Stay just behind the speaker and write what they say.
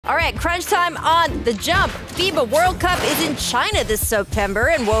All right, crunch time on the jump. FIBA World Cup is in China this September,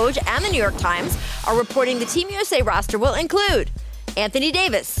 and Woj and the New York Times are reporting the Team USA roster will include Anthony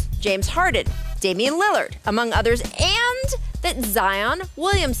Davis, James Harden, Damian Lillard, among others, and that Zion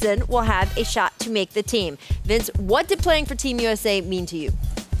Williamson will have a shot to make the team. Vince, what did playing for Team USA mean to you?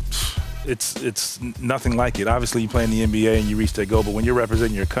 It's nothing like it. Obviously, you play in the NBA and you reach that goal, but when you're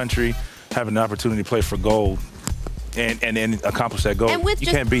representing your country, having the opportunity to play for gold, and accomplish that goal. And with you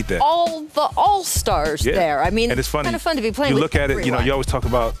can't beat that. All the all-stars there. I mean, and it's funny. Kind of fun to be playing you with. Look at it, you know, you always talk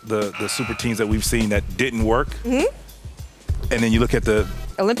about the super teams that we've seen that didn't work. Mm-hmm. And then you look at the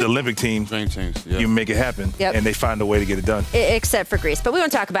Olympic team, dream teams, you make it happen, and they find a way to get it done. Except for Greece, but we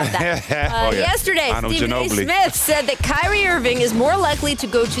won't talk about that. Yesterday, Stephen A. Smith said that Kyrie Irving is more likely to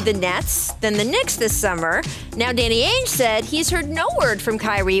go to the Nets than the Knicks this summer. Now, Danny Ainge said he's heard no word from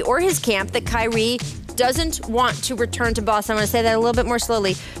Kyrie or his camp that Kyrie doesn't want to return to Boston. I'm going to say that a little bit more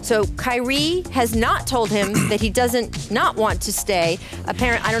slowly. So Kyrie has not told him that he doesn't not want to stay.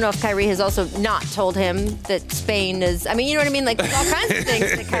 Apparently, I don't know if Kyrie has also not told him that Spain is, I mean, you know what I mean? Like, there's all kinds of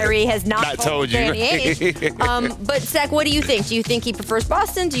things that Kyrie has not told Danny Ainge. But, Zach, what do you think? Do you think he prefers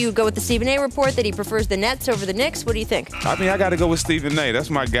Boston? Do you go with the Stephen A. report that he prefers the Nets over the Knicks? What do you think? I mean, I got to go with Stephen A. That's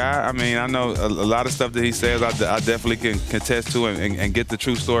my guy. I mean, I know a lot of stuff that he says I definitely can contest to and get the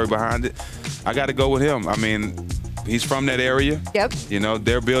true story behind it. I got to go with him. I mean, he's from that area. Yep. You know,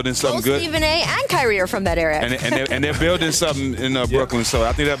 they're building something good. Stephen A. and Kyrie are from that area. And they're building something in Brooklyn, so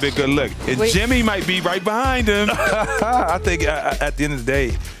I think that'd be a good look. And Jimmy might be right behind him. I think at the end of the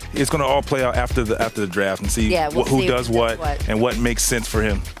day, it's going to all play out after the draft and see who does what and what makes sense for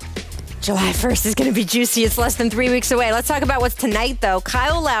him. July 1st is going to be juicy. It's less than 3 weeks away. Let's talk about what's tonight, though.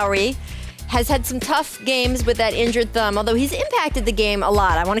 Kyle Lowry has had some tough games with that injured thumb, although he's impacted the game a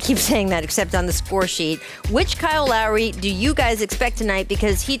lot. I want to keep saying that, except on the score sheet. Which Kyle Lowry do you guys expect tonight?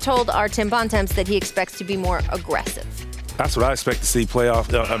 Because he told our Tim Bontemps that he expects to be more aggressive. That's what I expect to see,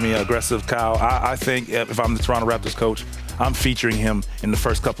 aggressive Kyle. I think if I'm the Toronto Raptors coach, I'm featuring him in the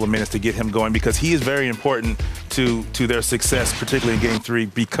first couple of minutes to get him going because he is very important to their success, particularly in Game 3,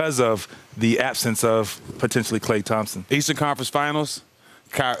 because of the absence of potentially Klay Thompson. Eastern Conference Finals.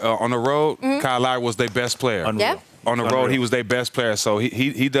 On the road, Kyle Lowry was their best player. Unreal. On the road, he was their best player. So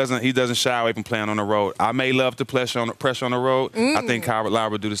he doesn't shy away from playing on the road. I may love to pressure on the road. I think Kyle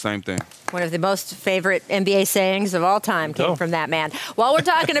Lowry would do the same thing. One of the most favorite NBA sayings of all time came from that man. While we're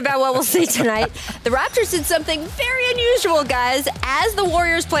talking about what we'll see tonight, the Raptors did something very unusual, guys. As the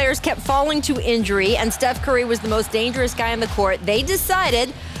Warriors players kept falling to injury and Steph Curry was the most dangerous guy on the court, they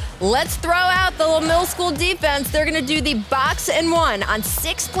decided, let's throw out the little middle school defense. They're going to do the box and one on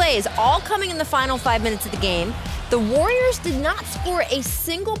 6 plays, all coming in the final 5 minutes of the game. The Warriors did not score a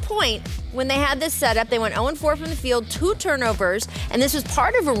single point when they had this setup. They went 0-4 from the field, 2 turnovers, and this was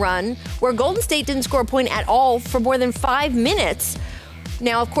part of a run where Golden State didn't score a point at all for more than 5 minutes.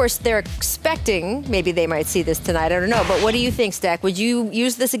 Now, of course, they're expecting, maybe they might see this tonight, I don't know, but what do you think, Stack? Would you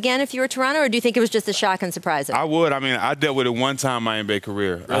use this again if you were Toronto, or do you think it was just a shock and surprise? I would. I mean, I dealt with it one time in my NBA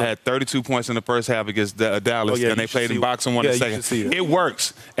career. Really? I had 32 points in the first half against Dallas, and they played in boxing one in the second. It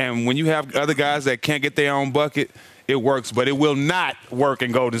works. And when you have other guys that can't get their own bucket, it works, but it will not work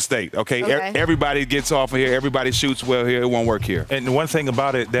in Golden State, okay? Everybody gets off of here. Everybody shoots well here. It won't work here. And one thing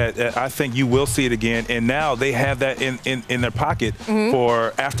about it that I think you will see it again, and now they have that in their pocket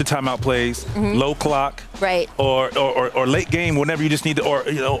for after timeout plays, low clock, or late game, whenever you just need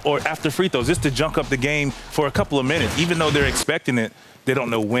to, or after free throws, just to junk up the game for a couple of minutes, even though they're expecting it. They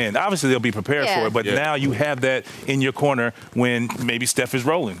don't know when. Obviously, they'll be prepared for it, but now you have that in your corner when maybe Steph is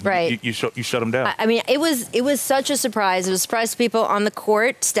rolling. Right. You shut them down. I mean, it was such a surprise. It was a surprise to people on the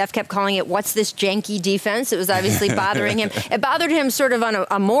court. Steph kept calling it, what's this janky defense? It was obviously bothering him. It bothered him sort of on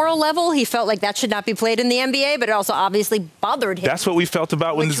a moral level. He felt like that should not be played in the NBA, but it also obviously bothered him. That's what we felt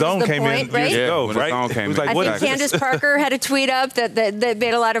about when the zone came in years ago, right? I think Candace Parker had a tweet up that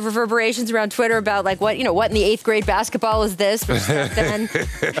made a lot of reverberations around Twitter about, like, what in the 8th grade basketball is this?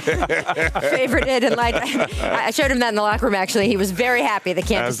 Favorite it, and I showed him that in the locker room. Actually, he was very happy that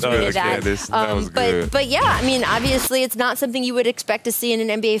Candace tweeted that. But yeah, I mean, obviously, it's not something you would expect to see in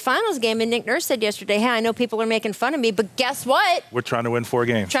an NBA Finals game. And Nick Nurse said yesterday, "Hey, I know people are making fun of me, but guess what? We're trying to win 4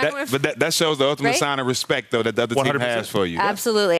 games." But that shows the ultimate sign of respect, though, that the other team has for you. Absolutely.